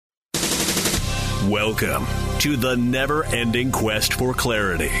Welcome to the never-ending quest for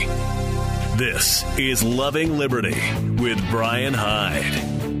clarity. This is Loving Liberty with Brian Hyde.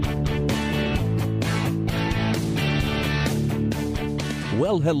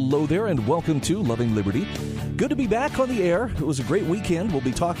 Well, hello there, and welcome to Loving Liberty. Good to be back on the air. It was a great weekend. We'll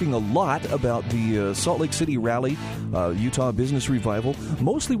be talking a lot about the Salt Lake City Rally, Utah Business Revival.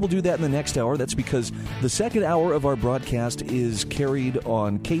 Mostly we'll do that in the next hour. That's because the second hour of our broadcast is carried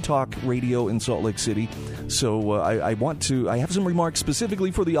on K-Talk Radio in Salt Lake City. So I have some remarks specifically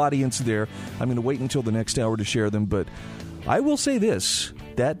for the audience there. I'm going to wait until the next hour to share them, but I will say this,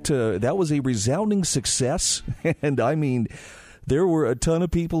 that was a resounding success, and I mean, there were a ton of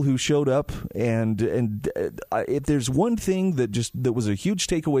people who showed up, and if there's one thing that was a huge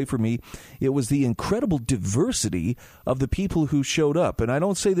takeaway for me, it was the incredible diversity of the people who showed up. And I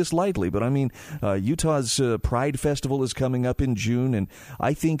don't say this lightly, but I mean, Utah's Pride Festival is coming up in June, and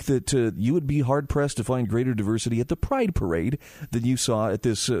I think that you would be hard-pressed to find greater diversity at the Pride Parade than you saw at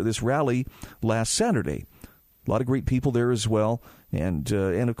this rally last Saturday. A lot of great people there as well, and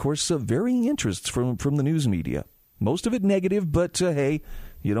of course, varying interests from the news media. Most of it negative, but hey,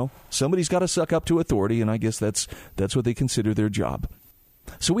 you know, somebody's got to suck up to authority, and I guess that's what they consider their job.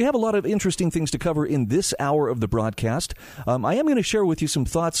 So we have a lot of interesting things to cover in this hour of the broadcast. I am going to share with you some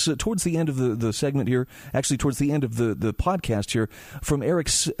thoughts towards the end of the segment here, actually towards the end of the podcast here, from Eric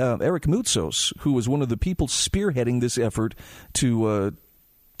Moutsos, who was one of the people spearheading this effort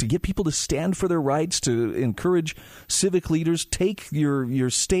to get people to stand for their rights, to encourage civic leaders, take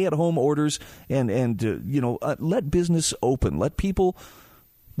your stay-at-home orders, and let business open. Let people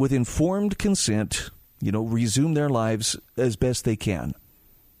with informed consent, resume their lives as best they can.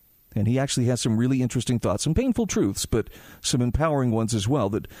 And he actually has some really interesting thoughts, some painful truths, but some empowering ones as well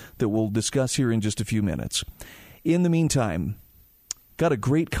that we'll discuss here in just a few minutes. In the meantime, got a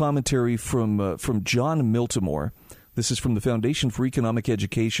great commentary from John Miltimore. This is from the Foundation for Economic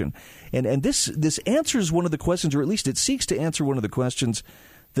Education. And this answers one of the questions, or at least it seeks to answer one of the questions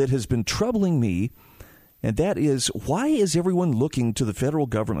that has been troubling me, and that is, why is everyone looking to the federal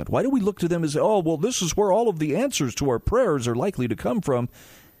government? Why do we look to them as, this is where all of the answers to our prayers are likely to come from?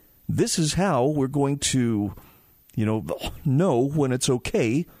 This is how we're going to, know when it's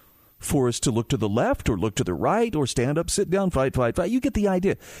okay for us to look to the left or look to the right or stand up, sit down, fight. You get the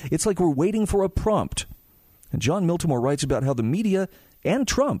idea. It's like we're waiting for a prompt. And John Miltimore writes about how the media and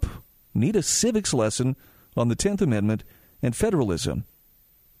Trump need a civics lesson on the 10th Amendment and federalism.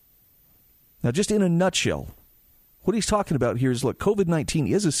 Now, just in a nutshell, what he's talking about here is, look, COVID-19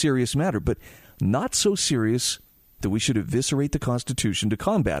 is a serious matter, but not so serious that we should eviscerate the Constitution to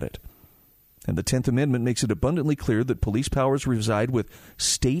combat it. And the 10th Amendment makes it abundantly clear that police powers reside with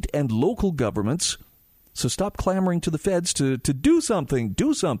state and local governments, so stop clamoring to the feds to do something.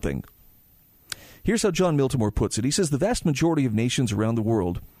 Do something. Here's how John Miltimore puts it. He says the vast majority of nations around the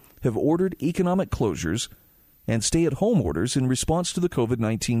world have ordered economic closures and stay-at-home orders in response to the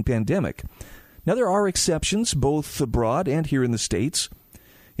COVID-19 pandemic. Now, there are exceptions, both abroad and here in the States.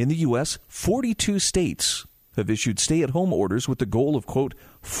 In the U.S., 42 states have issued stay-at-home orders with the goal of, quote,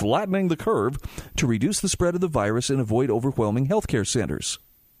 flattening the curve to reduce the spread of the virus and avoid overwhelming healthcare centers.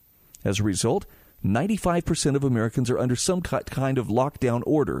 As a result, 95% of Americans are under some kind of lockdown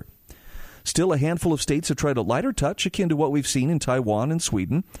order. Still, a handful of states have tried a lighter touch, akin to what we've seen in Taiwan and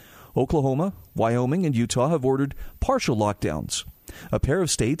Sweden. Oklahoma, Wyoming, and Utah have ordered partial lockdowns. A pair of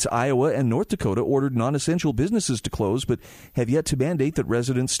states, Iowa and North Dakota, ordered non-essential businesses to close, but have yet to mandate that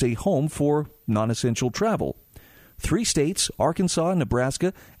residents stay home for non-essential travel. 3 states, Arkansas,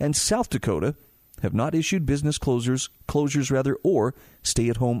 Nebraska, and South Dakota, have not issued business closures or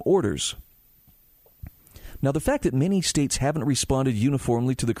stay-at-home orders. Now, the fact that many states haven't responded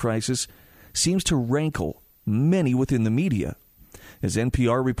uniformly to the crisis seems to rankle many within the media. As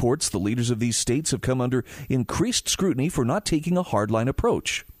NPR reports, the leaders of these states have come under increased scrutiny for not taking a hardline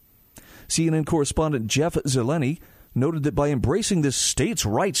approach. CNN correspondent Jeff Zeleny noted that by embracing this states'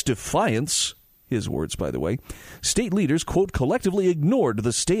 rights defiance, his words, by the way, state leaders, quote, collectively ignored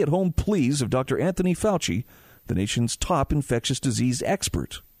the stay-at-home pleas of Dr. Anthony Fauci, the nation's top infectious disease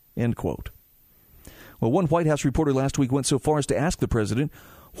expert, end quote. Well, one White House reporter last week went so far as to ask the president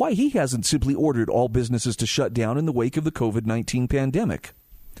why he hasn't simply ordered all businesses to shut down in the wake of the COVID-19 pandemic.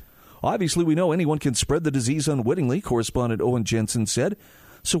 Obviously, we know anyone can spread the disease unwittingly, correspondent Owen Jensen said.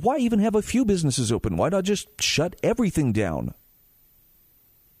 So why even have a few businesses open? Why not just shut everything down?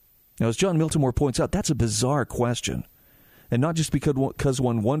 Now, as John Miltimore points out, that's a bizarre question. And not just because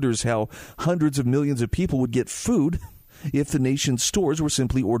one wonders how hundreds of millions of people would get food if the nation's stores were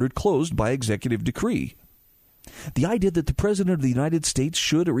simply ordered closed by executive decree. The idea that the President of the United States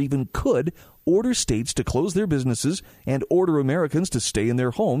should or even could order states to close their businesses and order Americans to stay in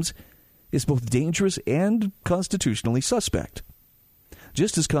their homes is both dangerous and constitutionally suspect.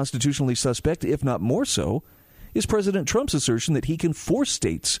 Just as constitutionally suspect, if not more so, is President Trump's assertion that he can force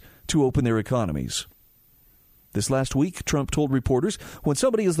states to open their economies. This last week, Trump told reporters, when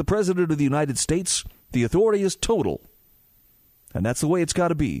somebody is the President of the United States, the authority is total. And that's the way it's got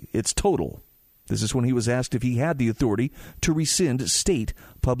to be. It's total. This is when he was asked if he had the authority to rescind state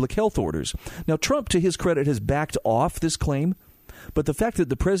public health orders. Now, Trump, to his credit, has backed off this claim, but the fact that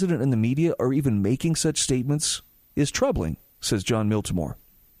the president and the media are even making such statements is troubling, says John Miltimore.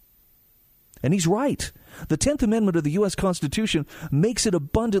 And he's right. The 10th Amendment of the U.S. Constitution makes it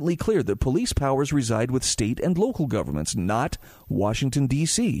abundantly clear that police powers reside with state and local governments, not Washington,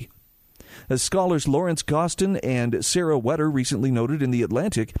 D.C. As scholars Lawrence Gostin and Sarah Wetter recently noted in The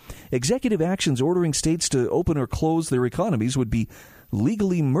Atlantic, executive actions ordering states to open or close their economies would be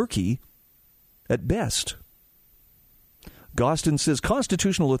legally murky at best. Gostin says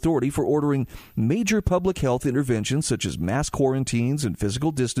constitutional authority for ordering major public health interventions such as mass quarantines and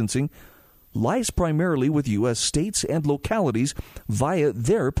physical distancing lies primarily with U.S. states and localities via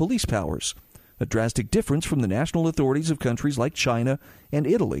their police powers, a drastic difference from the national authorities of countries like China and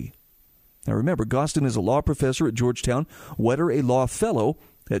Italy. Now remember, Gostin is a law professor at Georgetown, Wetter a law fellow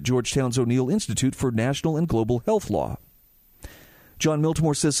at Georgetown's O'Neill Institute for National and Global Health Law. John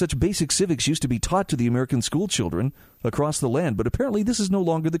Miltimore says such basic civics used to be taught to the American school children across the land, but apparently this is no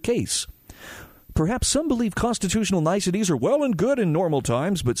longer the case. Perhaps some believe constitutional niceties are well and good in normal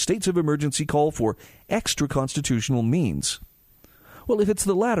times, but states of emergency call for extra constitutional means. Well, if it's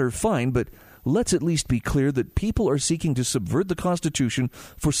the latter, fine, but let's at least be clear that people are seeking to subvert the Constitution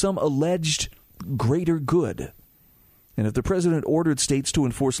for some alleged greater good. And if the president ordered states to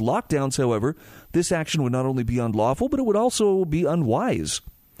enforce lockdowns, however, this action would not only be unlawful, but it would also be unwise.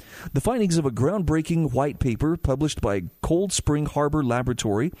 The findings of a groundbreaking white paper published by Cold Spring Harbor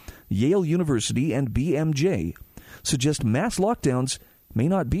Laboratory, Yale University, and BMJ suggest mass lockdowns may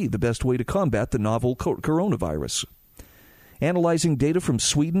not be the best way to combat the novel coronavirus. Analyzing data from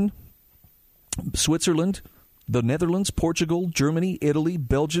Sweden, Switzerland, the Netherlands, Portugal, Germany, Italy,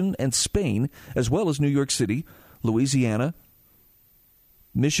 Belgium, and Spain, as well as New York City, Louisiana,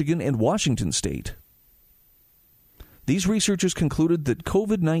 Michigan, and Washington State. These researchers concluded that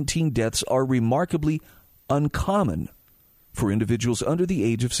COVID-19 deaths are remarkably uncommon for individuals under the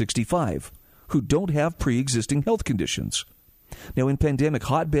age of 65 who don't have pre-existing health conditions. Now, in pandemic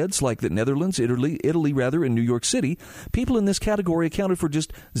hotbeds like the Netherlands, Italy, and New York City, people in this category accounted for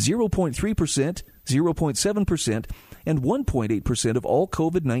just 0.3%, 0.7%, and 1.8% of all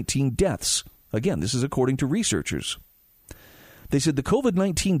COVID-19 deaths. Again, this is according to researchers. They said the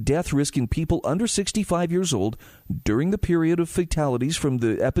COVID-19 death risk in people under 65 years old during the period of fatalities from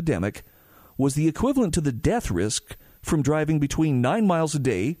the epidemic was the equivalent to the death risk from driving between 9 miles a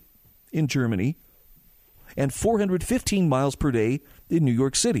day in Germany and 415 miles per day in New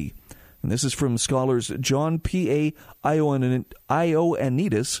York City. And this is from scholars John P.A.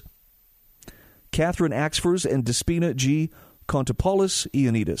 Ioannidis, Catherine Axfors, and Despina G. Kontopoulos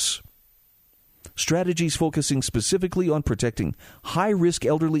Ioannidis. Strategies focusing specifically on protecting high-risk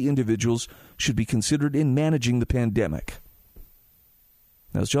elderly individuals should be considered in managing the pandemic.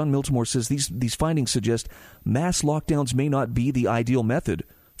 Now, as John Miltimore says, these findings suggest mass lockdowns may not be the ideal method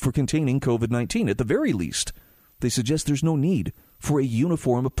for containing COVID-19. At the very least, they suggest there's no need for a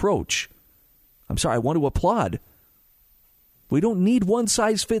uniform approach. I'm sorry, I want to applaud. We don't need one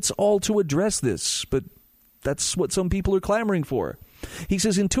size fits all to address this, but that's what some people are clamoring for. He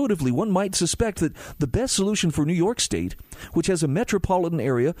says intuitively one might suspect that the best solution for New York State, which has a metropolitan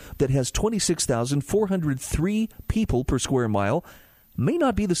area that has 26,403 people per square mile, may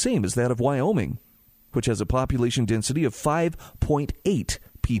not be the same as that of Wyoming, which has a population density of 5.8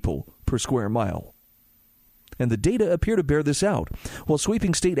 people per square mile. And the data appear to bear this out. While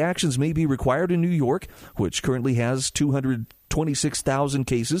sweeping state actions may be required in New York, which currently has 226,000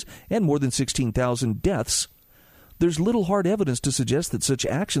 cases and more than 16,000 deaths, there's little hard evidence to suggest that such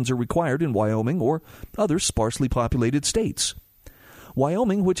actions are required in Wyoming or other sparsely populated states.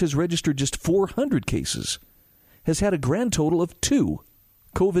 Wyoming, which has registered just 400 cases, has had a grand total of 2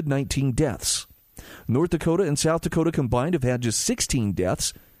 COVID-19 deaths. North Dakota and South Dakota combined have had just 16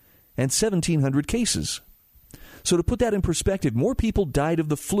 deaths and 1,700 cases. So to put that in perspective, more people died of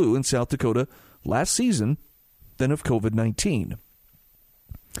the flu in South Dakota last season than of COVID-19.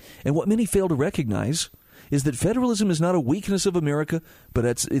 And what many fail to recognize is that federalism is not a weakness of America, but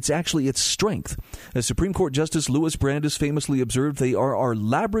it's actually its strength. As Supreme Court Justice Louis Brandeis famously observed, they are our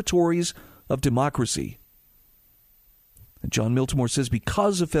laboratories of democracy. John Miltimore says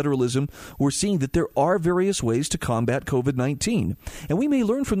because of federalism, we're seeing that there are various ways to combat COVID-19. And we may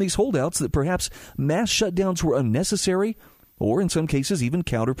learn from these holdouts that perhaps mass shutdowns were unnecessary or in some cases even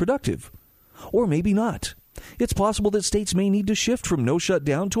counterproductive. Or maybe not. It's possible that states may need to shift from no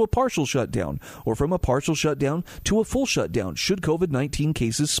shutdown to a partial shutdown, or from a partial shutdown to a full shutdown should COVID-19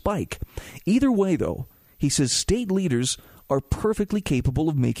 cases spike. Either way, though, he says state leaders are perfectly capable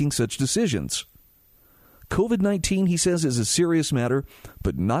of making such decisions. COVID-19, he says, is a serious matter,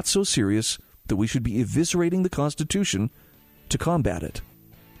 but not so serious that we should be eviscerating the Constitution to combat it.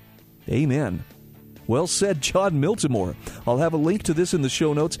 Amen. Well said, John Miltimore. I'll have a link to this in the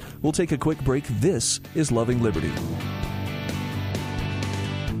show notes. We'll take a quick break. This is Loving Liberty.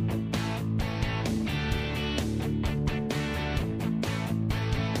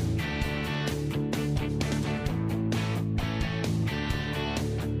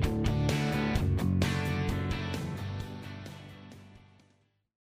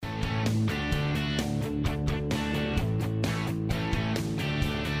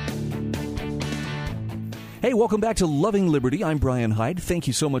 Hey, welcome back to Loving Liberty. I'm Brian Hyde. Thank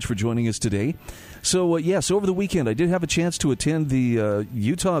you so much for joining us today. So, yes, over the weekend, I did have a chance to attend the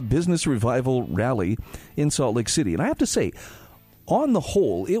Utah Business Revival Rally in Salt Lake City. And I have to say, on the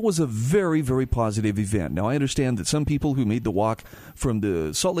whole, it was a very, very positive event. Now, I understand that some people who made the walk from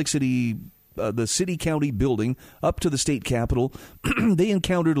the Salt Lake City the city-county building up to the state capitol, they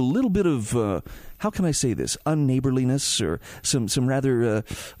encountered a little bit of, how can I say this, unneighborliness or some rather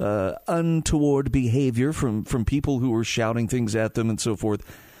untoward behavior from people who were shouting things at them and so forth.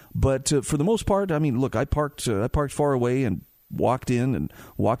 But for the most part, I mean, look, I parked far away and walked in and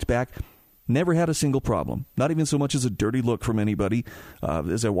walked back. Never had a single problem, not even so much as a dirty look from anybody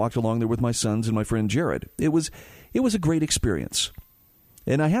as I walked along there with my sons and my friend Jared. It was a great experience.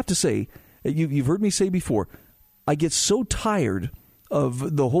 And I have to say, you've heard me say before, I get so tired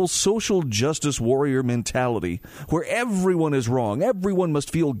of the whole social justice warrior mentality where everyone is wrong. Everyone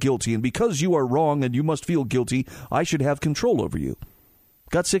must feel guilty. And because you are wrong and you must feel guilty, I should have control over you.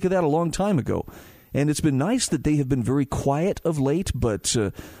 Got sick of that a long time ago. And it's been nice that they have been very quiet of late, but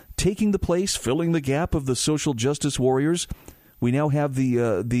taking the place, filling the gap of the social justice warriors, we now have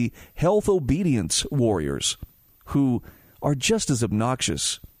the health obedience warriors who are just as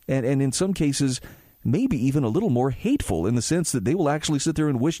obnoxious and in some cases maybe even a little more hateful in the sense that they will actually sit there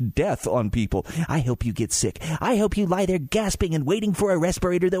and wish death on people. I hope you get sick. I hope you lie there gasping and waiting for a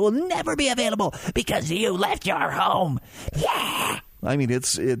respirator that will never be available because you left your home. Yeah! I mean,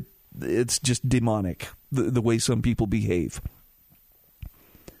 it's just demonic, the way some people behave.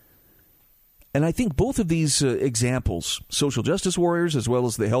 And I think both of these examples, social justice warriors as well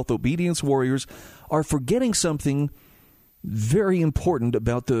as the health obedience warriors, are forgetting something very important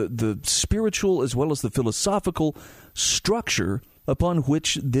about the spiritual as well as the philosophical structure upon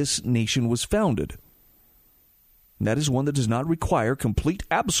which this nation was founded. And that is one that does not require complete,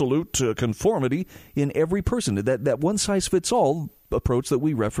 absolute conformity in every person. That one-size-fits-all approach that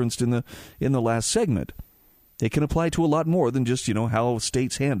we referenced in the last segment. It can apply to a lot more than just, how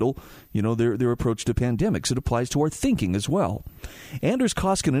states handle, their approach to pandemics. It applies to our thinking as well. Anders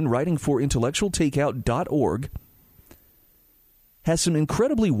Koskinen, writing for intellectualtakeout.org, has some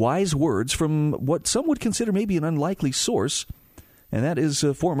incredibly wise words from what some would consider maybe an unlikely source, and that is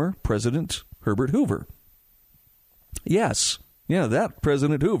former President Herbert Hoover. Yes, that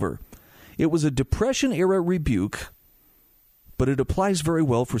President Hoover. It was a Depression-era rebuke, but it applies very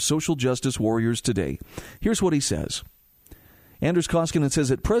well for social justice warriors today. Here's what he says. Anders Koskinen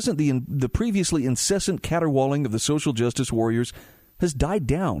says, at present, the previously incessant caterwauling of the social justice warriors has died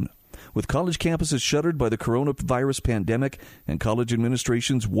down. With college campuses shuttered by the coronavirus pandemic and college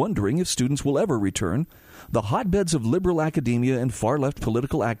administrations wondering if students will ever return, the hotbeds of liberal academia and far-left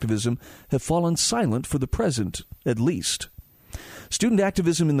political activism have fallen silent for the present, at least. Student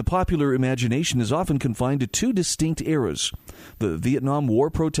activism in the popular imagination is often confined to two distinct eras: the Vietnam War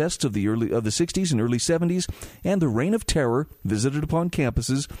protests of the 60s and early 70s, and the reign of terror visited upon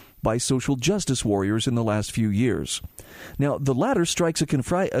campuses by social justice warriors in the last few years. Now, the latter strikes a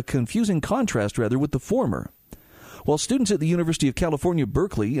confusing contrast, with the former. While students at the University of California,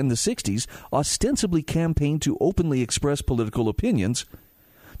 Berkeley in the 60s ostensibly campaigned to openly express political opinions,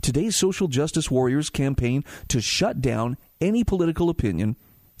 today's social justice warriors campaign to shut down any political opinion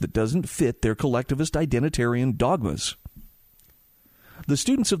that doesn't fit their collectivist identitarian dogmas. The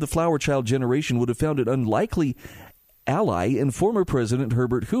students of the Flower Child generation would have found an unlikely ally in former President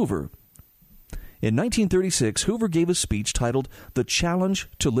Herbert Hoover. In 1936, Hoover gave a speech titled The Challenge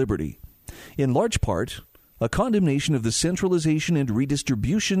to Liberty. In large part, a condemnation of the centralization and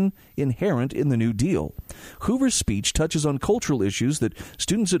redistribution inherent in the New Deal. Hoover's speech touches on cultural issues that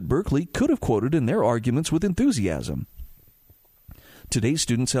students at Berkeley could have quoted in their arguments with enthusiasm. Today's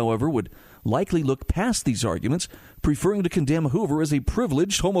students, however, would likely look past these arguments, preferring to condemn Hoover as a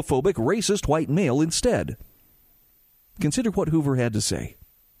privileged, homophobic, racist white male instead. Consider what Hoover had to say.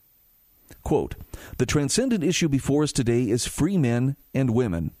 Quote, "The transcendent issue before us today is free men and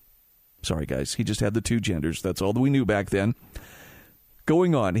women." Sorry, guys, he just had the two genders. That's all that we knew back then.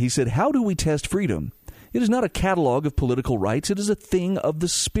 Going on, he said, "How do we test freedom? It is not a catalog of political rights. It is a thing of the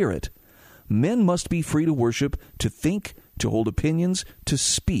spirit. Men must be free to worship, to think, to hold opinions, to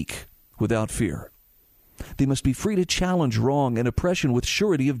speak without fear. They must be free to challenge wrong and oppression with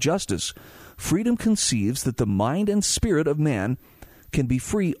surety of justice. Freedom conceives that the mind and spirit of man can be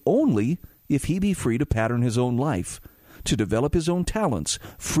free only if he be free to pattern his own life, to develop his own talents,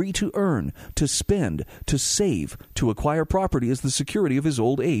 free to earn, to spend, to save, to acquire property as the security of his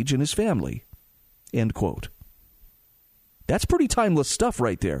old age and his family." End quote. That's pretty timeless stuff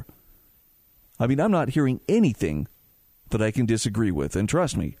right there. I mean, I'm not hearing anything that I can disagree with. And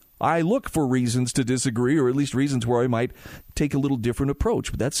trust me, I look for reasons to disagree, or at least reasons where I might take a little different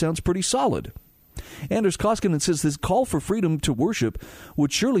approach. But that sounds pretty solid. Anders Koskinen says this call for freedom to worship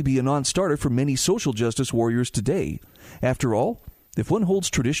would surely be a non-starter for many social justice warriors today. After all, if one holds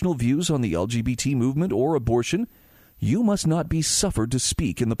traditional views on the LGBT movement or abortion, you must not be suffered to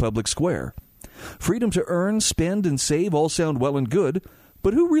speak in the public square. Freedom to earn, spend, and save all sound well and good,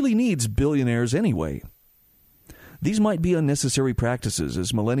 but who really needs billionaires anyway? These might be unnecessary practices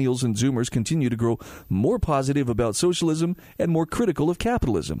as millennials and Zoomers continue to grow more positive about socialism and more critical of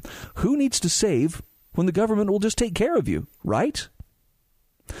capitalism. Who needs to save when the government will just take care of you, right?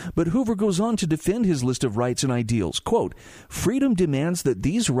 But Hoover goes on to defend his list of rights and ideals. Quote, "Freedom demands that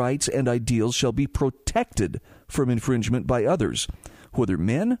these rights and ideals shall be protected from infringement by others, whether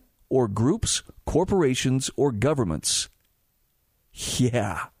men or groups, corporations or governments."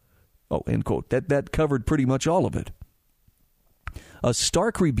 Yeah. Oh, end quote. That covered pretty much all of it. "A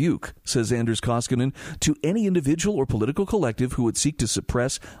stark rebuke," says Anders Koskinen, "to any individual or political collective who would seek to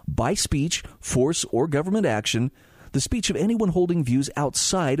suppress, by speech, force, or government action, the speech of anyone holding views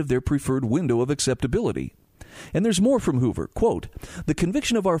outside of their preferred window of acceptability." And there's more from Hoover. Quote, "The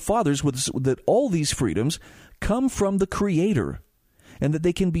conviction of our fathers was that all these freedoms come from the Creator, and that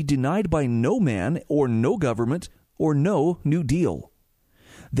they can be denied by no man or no government or no New Deal.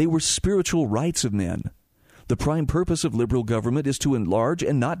 They were spiritual rights of men. The prime purpose of liberal government is to enlarge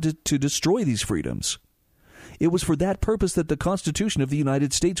and not to destroy these freedoms. It was for that purpose that the Constitution of the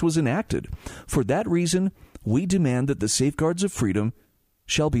United States was enacted. For that reason, we demand that the safeguards of freedom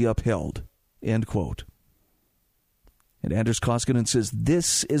shall be upheld." End quote. And Anders Koskinen says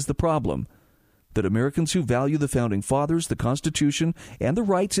this is the problem that Americans who value the Founding Fathers, the Constitution, and the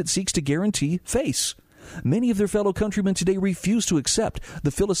rights it seeks to guarantee face. Many of their fellow countrymen today refuse to accept the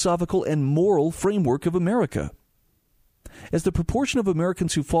philosophical and moral framework of America. As the proportion of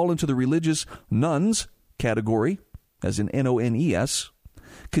Americans who fall into the religious nones category, as in N-O-N-E-S,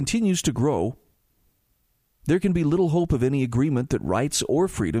 continues to grow, there can be little hope of any agreement that rights or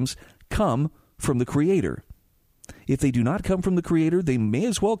freedoms come from the Creator. If they do not come from the Creator, they may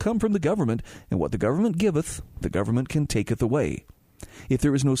as well come from the government, and what the government giveth, the government can taketh away. If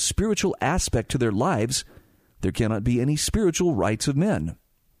there is no spiritual aspect to their lives, there cannot be any spiritual rights of men.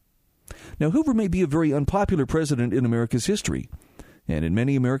 Now, Hoover may be a very unpopular president in America's history, and in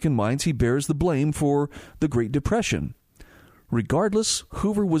many American minds he bears the blame for the Great Depression. Regardless,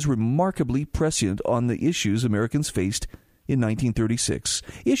 Hoover was remarkably prescient on the issues Americans faced in 1936,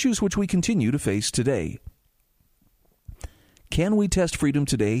 issues which we continue to face today. Can we test freedom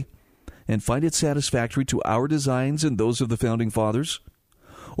today and find it satisfactory to our designs and those of the Founding Fathers?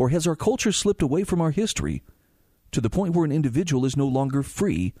 Or has our culture slipped away from our history to the point where an individual is no longer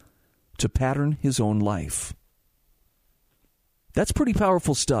free to pattern his own life? That's pretty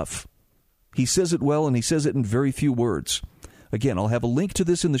powerful stuff. He says it well, and he says it in very few words. Again, I'll have a link to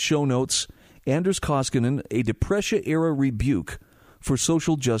this in the show notes. Anders Koskinen, a Depression-era rebuke for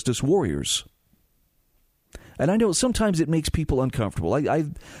social justice warriors. And I know sometimes it makes people uncomfortable.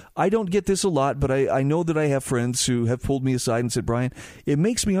 I don't get this a lot, but I know that I have friends who have pulled me aside and said, Brian, it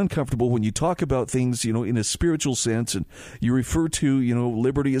makes me uncomfortable when you talk about things, in a spiritual sense, and you refer to,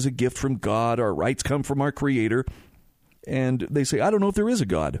 liberty as a gift from God, our rights come from our Creator, and they say, I don't know if there is a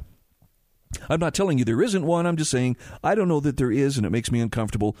God. I'm not telling you there isn't one. I'm just saying I don't know that there is, and it makes me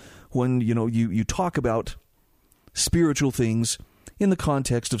uncomfortable when, you talk about spiritual things in the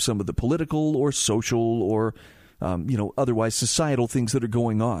context of some of the political or social or, otherwise societal things that are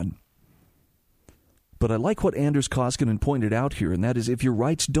going on. But I like what Anders Koskinen pointed out here, and that is if your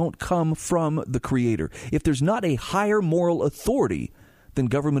rights don't come from the Creator, if there's not a higher moral authority than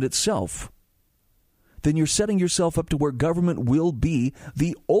government itself, then you're setting yourself up to where government will be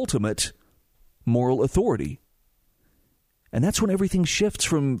the ultimate moral authority. And that's when everything shifts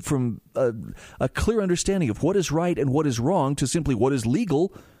from a clear understanding of what is right and what is wrong to simply what is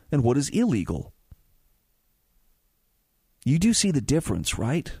legal and what is illegal. You do see the difference,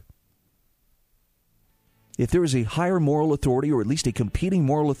 right? If there is a higher moral authority, or at least a competing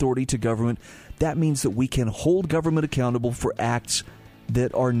moral authority to government, that means that we can hold government accountable for acts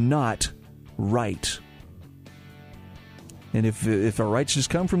that are not right. And if our rights just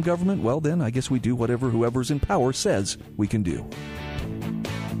come from government, well, then I guess we do whatever whoever's in power says we can do.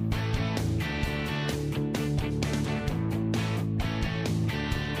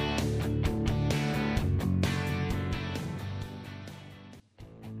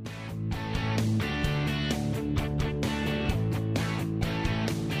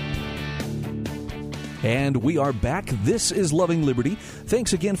 And we are back. This is Loving Liberty.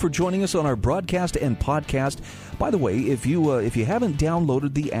 Thanks again for joining us on our broadcast and podcast. By the way, if you haven't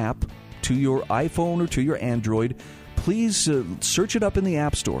downloaded the app to your iPhone or to your Android, please search it up in the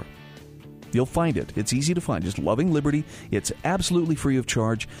App Store. You'll find it. It's easy to find. Just Loving Liberty. It's absolutely free of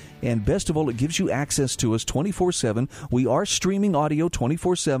charge. And best of all, it gives you access to us 24/7. We are streaming audio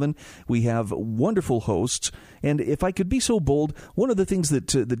 24/7. We have wonderful hosts. And if I could be so bold, one of the things that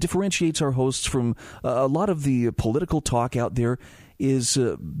differentiates our hosts from a lot of the political talk out there is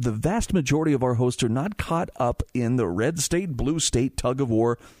the vast majority of our hosts are not caught up in the red state, blue state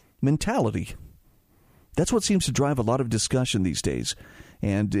tug-of-war mentality. That's what seems to drive a lot of discussion these days.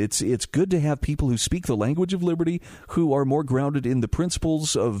 And it's good to have people who speak the language of liberty, who are more grounded in the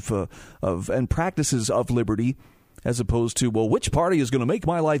principles of and practices of liberty, as opposed to, well, which party is going to make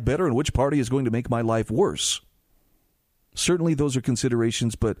my life better and which party is going to make my life worse? Certainly those are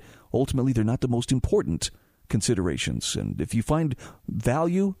considerations, but ultimately they're not the most important considerations. And if you find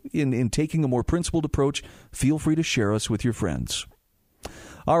value in taking a more principled approach, feel free to share us with your friends.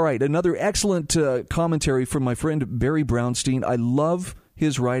 All right, another excellent commentary from my friend Barry Brownstein. I love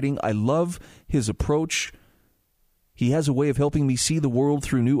his writing. I love his approach. He has a way of helping me see the world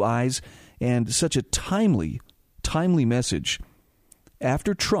through new eyes, and such a timely message.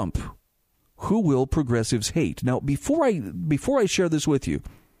 After Trump, who will progressives hate? Now, before I share this with you,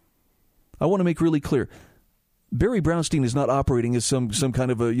 I want to make really clear. Barry Brownstein is not operating as some kind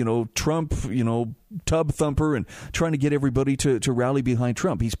of a, Trump, tub thumper and trying to get everybody to rally behind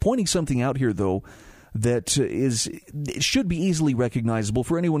Trump. He's pointing something out here, though, that should be easily recognizable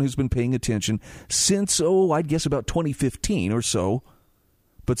for anyone who's been paying attention since, I'd guess about 2015 or so,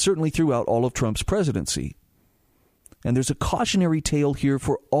 but certainly throughout all of Trump's presidency. And there's a cautionary tale here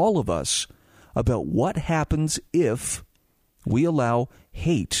for all of us about what happens if we allow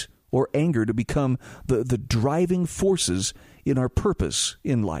hate or anger to become the driving forces in our purpose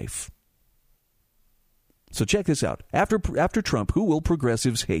in life. So check this out. After Trump, who will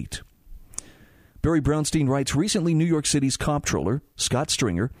progressives hate? Barry Brownstein writes, recently New York City's comptroller, Scott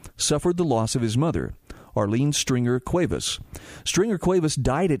Stringer, suffered the loss of his mother, Arlene Stringer Cuevas. Stringer Cuevas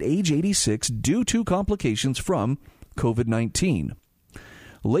died at age 86 due to complications from COVID-19.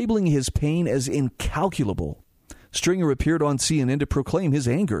 Labeling his pain as incalculable, Stringer appeared on CNN to proclaim his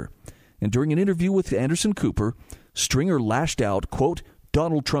anger. And during an interview with Anderson Cooper, Stringer lashed out, quote,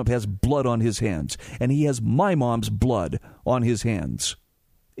 Donald Trump has blood on his hands, and he has my mom's blood on his hands,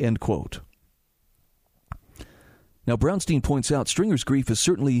 end quote. Now, Brownstein points out Stringer's grief is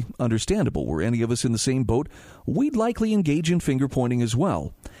certainly understandable. Were any of us in the same boat, we'd likely engage in finger-pointing as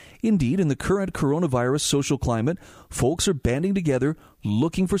well. Indeed, in the current coronavirus social climate, folks are banding together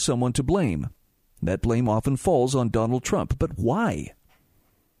looking for someone to blame. That blame often falls on Donald Trump. But why?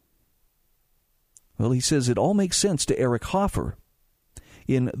 Well, he says it all makes sense to Eric Hoffer.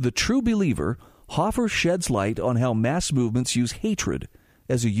 In The True Believer, Hoffer sheds light on how mass movements use hatred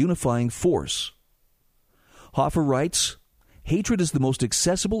as a unifying force. Hoffer writes, hatred is the most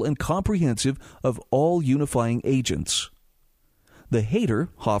accessible and comprehensive of all unifying agents. The hater,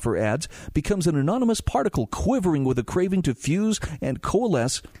 Hoffer adds, becomes an anonymous particle quivering with a craving to fuse and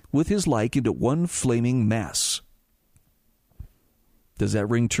coalesce with his like into one flaming mass. Does that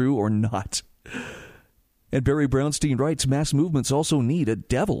ring true or not? And Barry Brownstein writes, mass movements also need a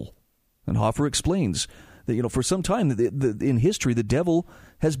devil. And Hoffer explains that, for some time in history, the devil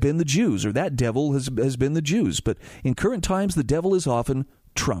has been the Jews, or that devil has been the Jews. But in current times, the devil is often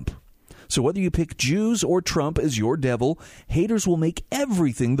Trump. So whether you pick Jews or Trump as your devil, haters will make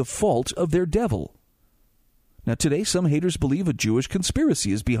everything the fault of their devil. Now, today, some haters believe a Jewish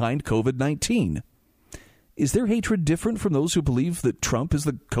conspiracy is behind COVID-19. Is their hatred different from those who believe that Trump is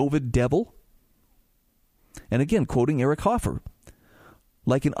the COVID devil? And again, quoting Eric Hoffer,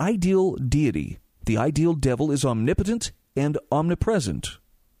 like an ideal deity, the ideal devil is omnipotent and omnipresent.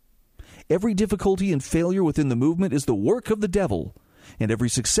 Every difficulty and failure within the movement is the work of the devil, and every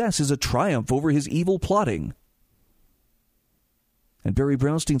success is a triumph over his evil plotting. And Barry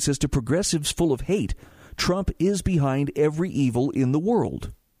Brownstein says to progressives full of hate, Trump is behind every evil in the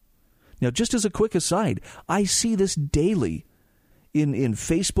world. Now, just as a quick aside, I see this daily in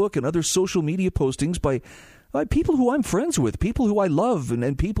Facebook and other social media postings by people who I'm friends with, people who I love,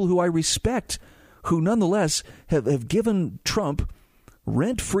 and people who I respect, who nonetheless have given Trump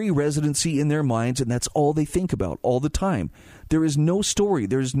rent-free residency in their minds, and that's all they think about all the time. There is no story,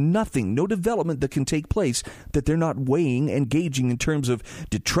 there's nothing, no development that can take place that they're not weighing and gauging in terms of,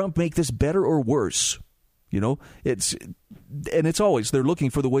 did Trump make this better or worse? You know, it's always they're looking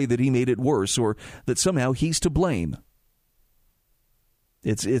for the way that he made it worse or that somehow he's to blame.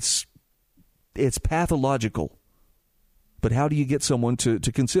 It's pathological. But how do you get someone to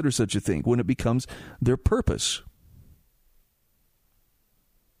consider such a thing when it becomes their purpose?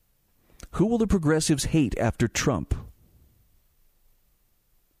 Who will the progressives hate after Trump?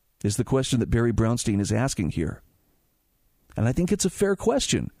 Is the question that Barry Brownstein is asking here. And I think it's a fair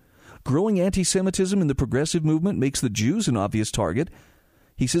question. Growing anti-Semitism in the progressive movement makes the Jews an obvious target.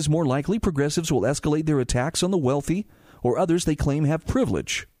 He says more likely progressives will escalate their attacks on the wealthy or others they claim have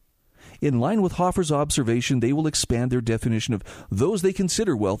privilege. In line with Hoffer's observation, they will expand their definition of those they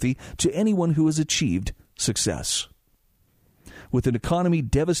consider wealthy to anyone who has achieved success. With an economy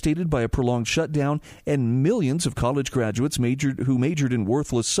devastated by a prolonged shutdown and millions of college graduates who majored in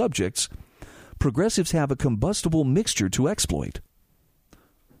worthless subjects, progressives have a combustible mixture to exploit.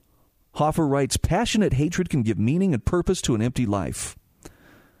 Hoffer writes, passionate hatred can give meaning and purpose to an empty life.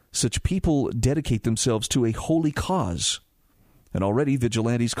 Such people dedicate themselves to a holy cause. And already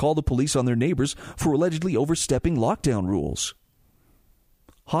vigilantes call the police on their neighbors for allegedly overstepping lockdown rules.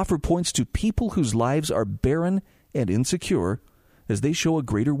 Hoffer points to people whose lives are barren and insecure as they show a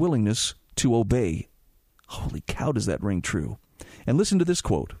greater willingness to obey. Holy cow, does that ring true? And listen to this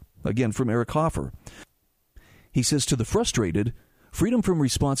quote, again from Eric Hoffer. He says, to the frustrated, freedom from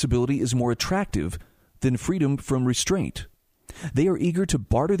responsibility is more attractive than freedom from restraint. They are eager to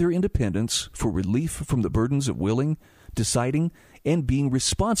barter their independence for relief from the burdens of willing, deciding, and being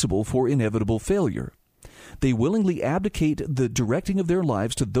responsible for inevitable failure. They willingly abdicate the directing of their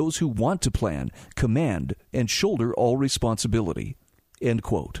lives to those who want to plan, command, and shoulder all responsibility. End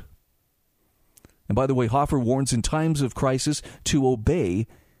quote. And by the way, Hoffer warns in times of crisis to obey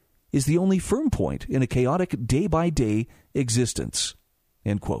is the only firm point in a chaotic day-by-day existence.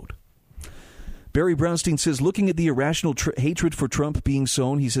 End quote. Barry Brownstein says, looking at the irrational hatred for Trump being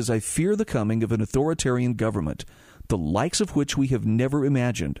sown, he says, I fear the coming of an authoritarian government, the likes of which we have never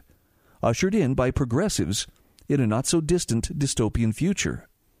imagined, ushered in by progressives in a not-so-distant dystopian future.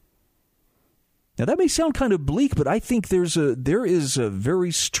 Now, that may sound kind of bleak, but I think there is a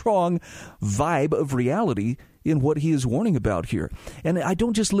very strong vibe of reality in what he is warning about here. And I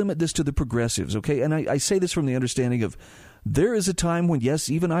don't just limit this to the progressives, okay? And I say this from the understanding of there is a time when, yes,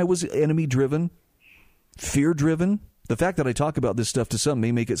 even I was enemy-driven, fear-driven. The fact that I talk about this stuff to some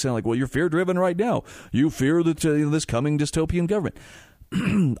may make it sound like, well, you're fear-driven right now. You fear that this coming dystopian government.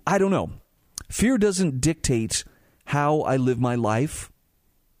 I don't know. Fear doesn't dictate how I live my life.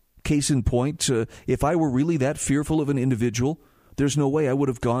 Case in point, if I were really that fearful of an individual, there's no way I would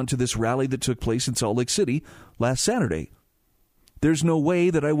have gone to this rally that took place in Salt Lake City last Saturday. There's no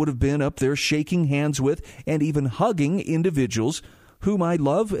way that I would have been up there shaking hands with and even hugging individuals whom I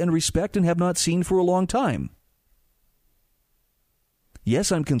love and respect and have not seen for a long time.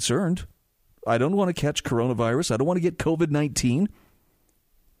 Yes, I'm concerned. I don't want to catch coronavirus. I don't want to get COVID-19.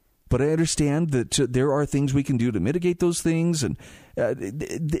 But I understand that there are things we can do to mitigate those things. And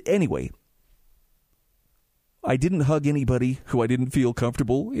anyway, I didn't hug anybody who I didn't feel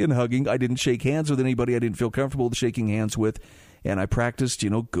comfortable in hugging. I didn't shake hands with anybody I didn't feel comfortable shaking hands with. And I practiced,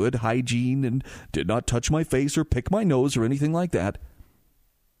 good hygiene and did not touch my face or pick my nose or anything like that.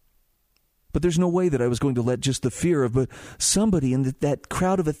 But there's no way that I was going to let just the fear of somebody in that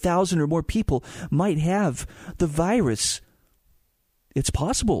crowd of 1,000 or more people might have the virus. It's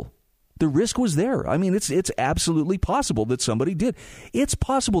possible. The risk was there. I mean, it's absolutely possible that somebody did. It's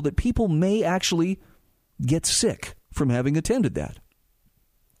possible that people may actually get sick from having attended that.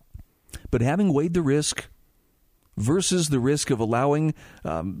 But having weighed the risk versus the risk of allowing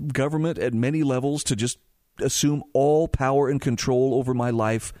government at many levels to just assume all power and control over my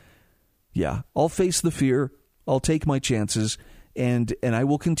life, yeah, I'll face the fear, I'll take my chances, and I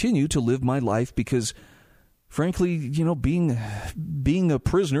will continue to live my life because Frankly, being a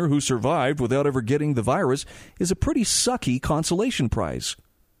prisoner who survived without ever getting the virus is a pretty sucky consolation prize.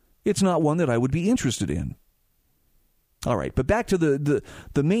 It's not one that I would be interested in. All right, but back to the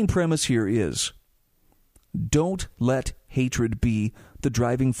main premise here is, don't let hatred be the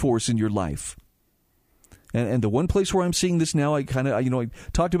driving force in your life. And the one place where I'm seeing this now, I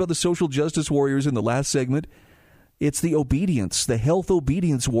talked about the social justice warriors in the last segment. It's the health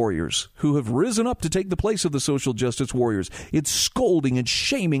obedience warriors who have risen up to take the place of the social justice warriors. It's scolding and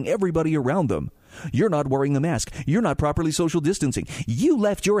shaming everybody around them. You're not wearing a mask. You're not properly social distancing. You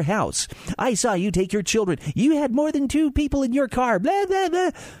left your house. I saw you take your children. You had more than 2 people in your car. Blah, blah, blah.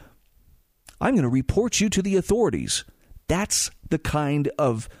 I'm going to report you to the authorities. That's the kind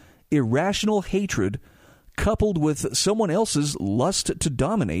of irrational hatred coupled with someone else's lust to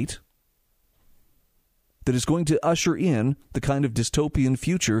dominate that is going to usher in the kind of dystopian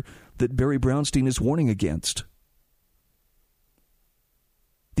future that Barry Brownstein is warning against.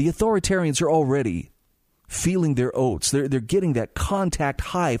 The authoritarians are already feeling their oats. They're getting that contact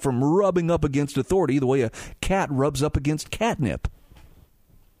high from rubbing up against authority the way a cat rubs up against catnip.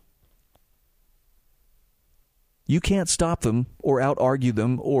 You can't stop them or out-argue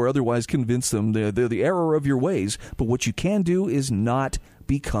them or otherwise convince them they're the error of your ways, but what you can do is not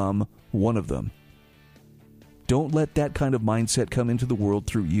become one of them. Don't let that kind of mindset come into the world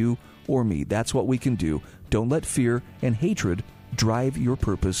through you or me. That's what we can do. Don't let fear and hatred drive your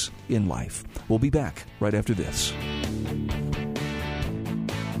purpose in life. We'll be back right after this.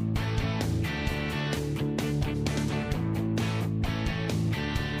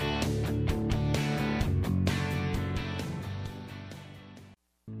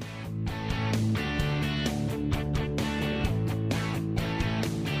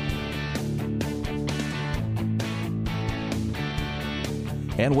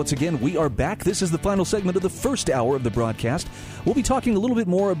 And once again, we are back. This is the final segment of the first hour of the broadcast. We'll be talking a little bit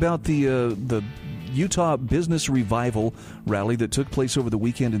more about the Utah Business Revival rally that took place over the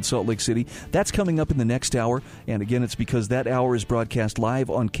weekend in Salt Lake City. That's coming up in the next hour. And again, it's because that hour is broadcast live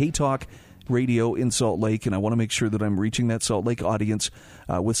on K-Talk Radio in Salt Lake. And I want to make sure that I'm reaching that Salt Lake audience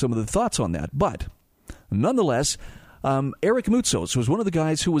with some of the thoughts on that. But nonetheless, Eric Moutsos was one of the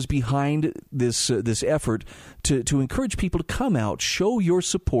guys who was behind this effort to encourage people to come out, show your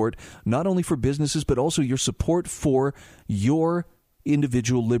support, not only for businesses, but also your support for your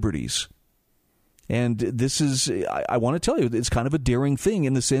individual liberties. And this is, I want to tell you, it's kind of a daring thing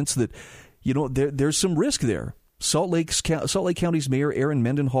in the sense that, there's some risk there. Salt Lake County's Mayor Aaron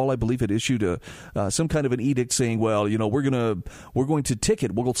Mendenhall, I believe, had issued some kind of an edict saying, well, we're going to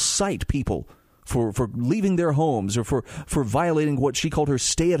ticket, we'll cite people for leaving their homes or for violating what she called her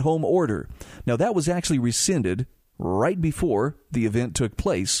stay-at-home order. Now, that was actually rescinded right before the event took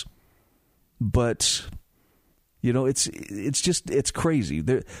place. But, it's crazy.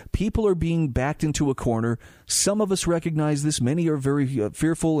 People are being backed into a corner. Some of us recognize this. Many are very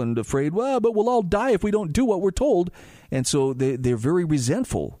fearful and afraid, but we'll all die if we don't do what we're told. And so they're very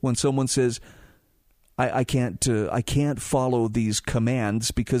resentful when someone says, I can't follow these commands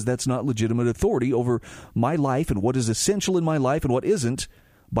because that's not legitimate authority over my life and what is essential in my life and what isn't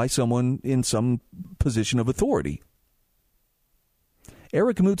by someone in some position of authority.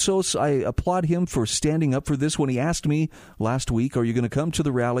 Eric Moutsos, I applaud him for standing up for this. When he asked me last week, are you going to come to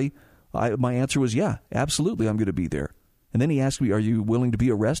the rally? My answer was, yeah, absolutely, I'm going to be there. And then he asked me, are you willing to be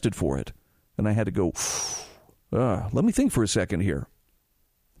arrested for it? And I had to go, let me think for a second here.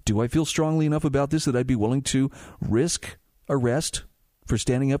 Do I feel strongly enough about this that I'd be willing to risk arrest for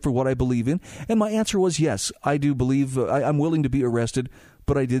standing up for what I believe in? And my answer was yes. I do believe I'm willing to be arrested,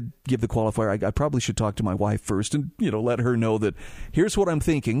 but I did give the qualifier. I probably should talk to my wife first and let her know that here's what I'm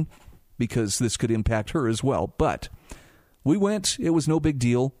thinking, because this could impact her as well. But we went. It was no big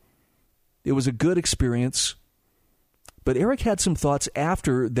deal. It was a good experience. But Eric had some thoughts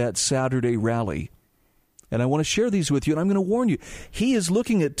after that Saturday rally. And I want to share these with you, and I'm going to warn you. He is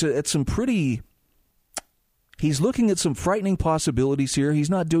looking at some he's looking at some frightening possibilities here. He's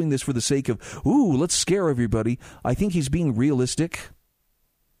not doing this for the sake of, let's scare everybody. I think he's being realistic.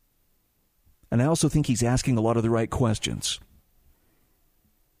 And I also think he's asking a lot of the right questions.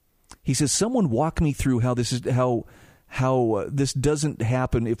 He says, someone walk me through how this doesn't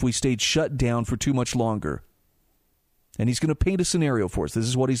happen if we stayed shut down for too much longer. And he's going to paint a scenario for us. This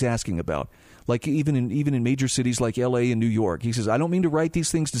is what he's asking about. Like even in major cities like L.A. and New York. He says, I don't mean to write these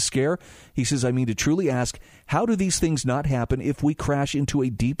things to scare. He says, I mean to truly ask, how do these things not happen if we crash into a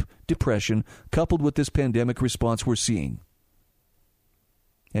deep depression coupled with this pandemic response we're seeing?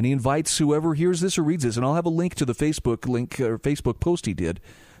 And he invites whoever hears this or reads this, and I'll have a link to the Facebook post he did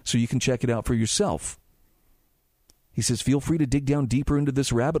so you can check it out for yourself. He says, feel free to dig down deeper into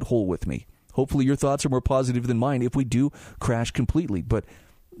this rabbit hole with me. Hopefully your thoughts are more positive than mine if we do crash completely. But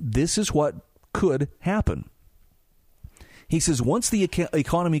this is what could happen. He says, once the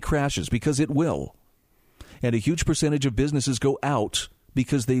economy crashes, because it will, and a huge percentage of businesses go out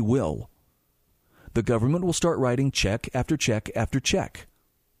because they will, the government will start writing check after check after check.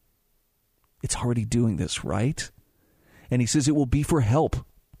 It's already doing this, right? And he says it will be for help,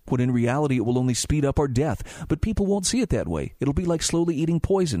 when in reality it will only speed up our death. But people won't see it that way. It'll be like slowly eating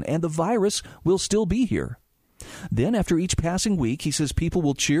poison, and the virus will still be here. Then, after each passing week, he says people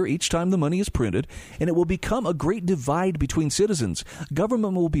will cheer each time the money is printed, and it will become a great divide between citizens.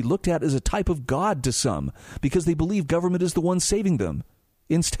 Government will be looked at as a type of God to some, because they believe government is the one saving them,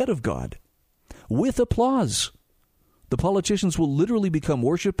 instead of God. With applause. The politicians will literally become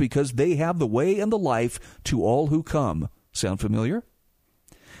worshipped because they have the way and the life to all who come. Sound familiar?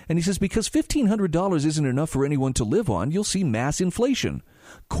 And he says, because $1,500 isn't enough for anyone to live on, you'll see mass inflation.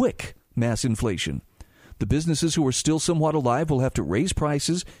 Quick mass inflation. The businesses who are still somewhat alive will have to raise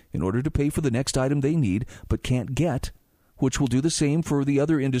prices in order to pay for the next item they need but can't get, which will do the same for the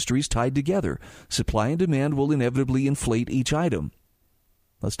other industries tied together. Supply and demand will inevitably inflate each item.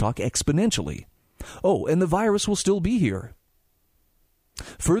 Let's talk exponentially. Oh, and the virus will still be here.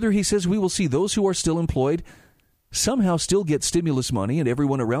 Further, he says we will see those who are still employed somehow still get stimulus money, and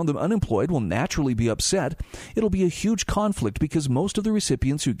everyone around them unemployed will naturally be upset. It'll be a huge conflict because most of the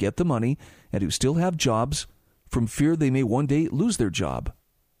recipients who get the money and who still have jobs from fear they may one day lose their job.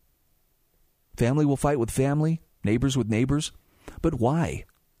 Family will fight with family, neighbors with neighbors. But why?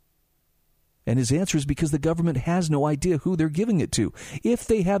 And his answer is because the government has no idea who they're giving it to, if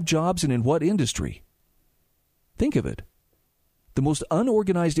they have jobs and in what industry. Think of it. The most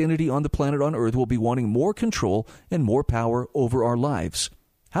unorganized entity on the planet on Earth will be wanting more control and more power over our lives.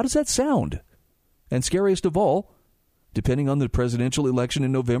 How does that sound? And scariest of all, depending on the presidential election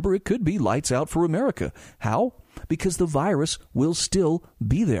in November, it could be lights out for America. How? Because the virus will still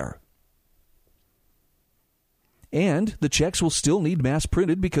be there. And the checks will still need mass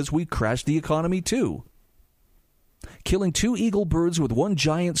printed because we crashed the economy too. Killing two eagle birds with one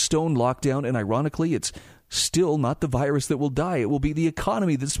giant stone lockdown, and ironically, it's still not the virus that will die. It will be the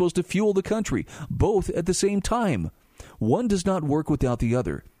economy that's supposed to fuel the country, both at the same time. One does not work without the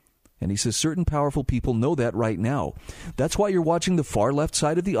other. And he says certain powerful people know that right now. That's why you're watching the far left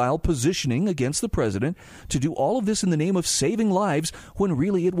side of the aisle positioning against the president to do all of this in the name of saving lives, when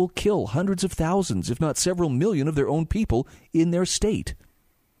really it will kill hundreds of thousands, if not several million of their own people in their state.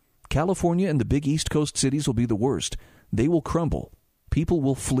 California and the big East Coast cities will be the worst. They will crumble. People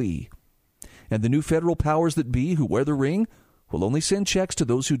will flee. And the new federal powers that be who wear the ring will only send checks to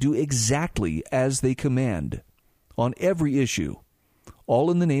those who do exactly as they command on every issue,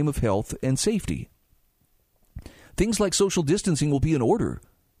 all in the name of health and safety. Things like social distancing will be in order,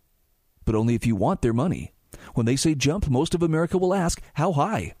 but only if you want their money. When they say jump, most of America will ask, how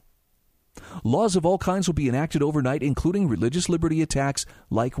high? Laws of all kinds will be enacted overnight, including religious liberty attacks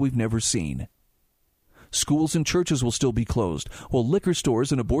like we've never seen. Schools and churches will still be closed, while liquor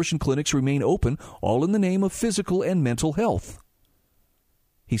stores and abortion clinics remain open, all in the name of physical and mental health.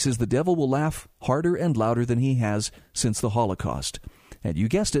 He says the devil will laugh harder and louder than he has since the Holocaust. And you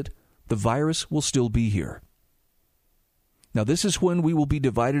guessed it, the virus will still be here. Now, this is when we will be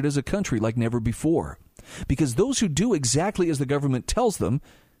divided as a country like never before. Because those who do exactly as the government tells them,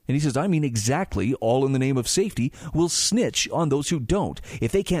 and he says, I mean exactly, all in the name of safety, will snitch on those who don't.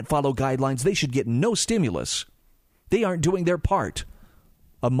 If they can't follow guidelines, they should get no stimulus. They aren't doing their part.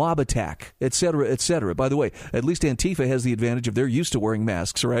 A mob attack, etc., etc. By the way, at least Antifa has the advantage of they're used to wearing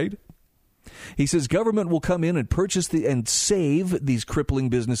masks, right? He says government will come in and purchase and save these crippling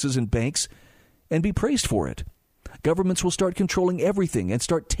businesses and banks and be praised for it. Governments will start controlling everything and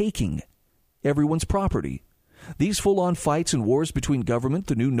start taking everyone's property. These full-on fights and wars between government,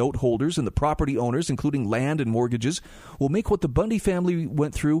 the new note holders, and the property owners, including land and mortgages, will make what the Bundy family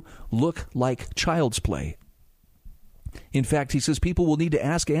went through look like child's play. In fact, he says people will need to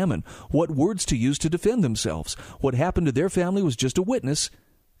ask Ammon what words to use to defend themselves. What happened to their family was just a witness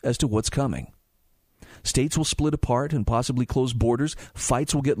as to what's coming. States will split apart and possibly close borders.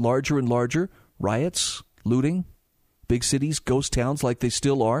 Fights will get larger and larger. Riots, looting. Big cities, ghost towns like they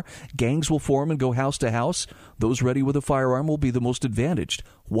still are. Gangs will form and go house to house. Those ready with a firearm will be the most advantaged.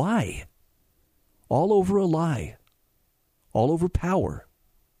 Why? All over a lie. All over power.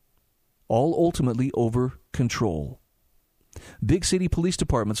 All ultimately over control. Big city police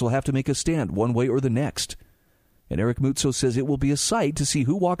departments will have to make a stand one way or the next. And Eric Mutso says it will be a sight to see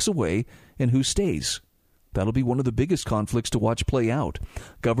who walks away and who stays. That'll be one of the biggest conflicts to watch play out.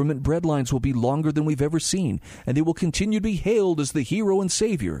 Government breadlines will be longer than we've ever seen, and they will continue to be hailed as the hero and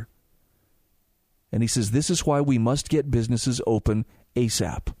savior. And he says this is why we must get businesses open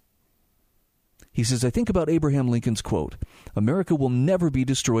ASAP. He says, I think about Abraham Lincoln's quote, America will never be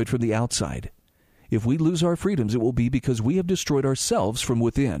destroyed from the outside. If we lose our freedoms, it will be because we have destroyed ourselves from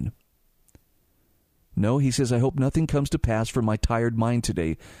within. No, he says, I hope nothing comes to pass from my tired mind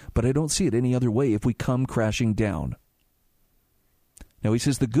today, but I don't see it any other way if we come crashing down. Now, he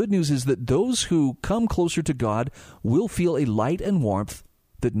says, the good news is that those who come closer to God will feel a light and warmth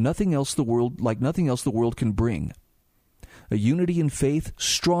that nothing else the world can bring. A unity in faith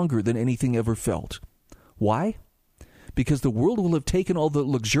stronger than anything ever felt. Why? Because the world will have taken all the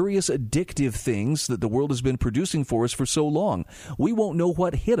luxurious, addictive things that the world has been producing for us for so long. We won't know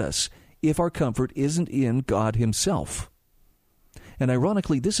what hit us if our comfort isn't in God himself. And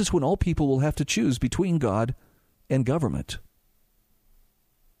ironically, this is when all people will have to choose between God and government.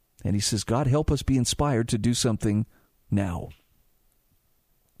 And he says, God, help us be inspired to do something now.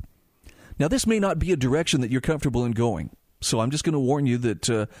 Now, this may not be a direction that you're comfortable in going. So I'm just going to warn you that,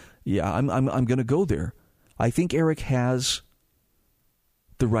 I'm going to go there. I think Eric has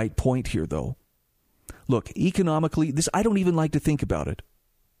the right point here, though. Look, economically, I don't even like to think about it.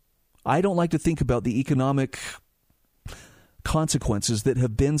 I don't like to think about the economic consequences that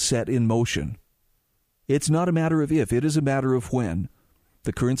have been set in motion. It's not a matter of if, it is a matter of when.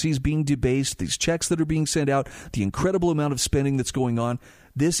 The currency is being debased, these checks that are being sent out, the incredible amount of spending that's going on.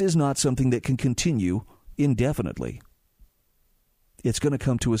 This is not something that can continue indefinitely. It's going to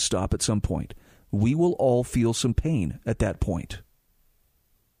come to a stop at some point. We will all feel some pain at that point.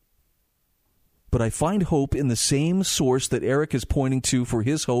 But I find hope in the same source that Eric is pointing to for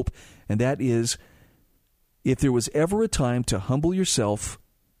his hope, and that is, if there was ever a time to humble yourself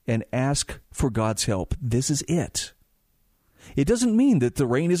and ask for God's help, this is it. It doesn't mean that the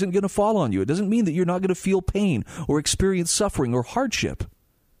rain isn't going to fall on you. It doesn't mean that you're not going to feel pain or experience suffering or hardship.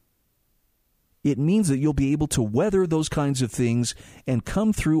 It means that you'll be able to weather those kinds of things and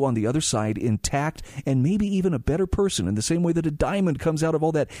come through on the other side intact and maybe even a better person, in the same way that a diamond comes out of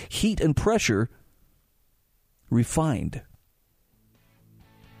all that heat and pressure refined.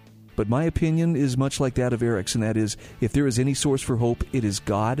 But my opinion is much like that of Eric's, and that is, if there is any source for hope, it is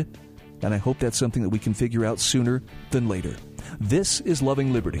God, and I hope that's something that we can figure out sooner than later. This is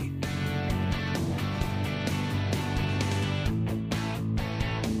Loving Liberty.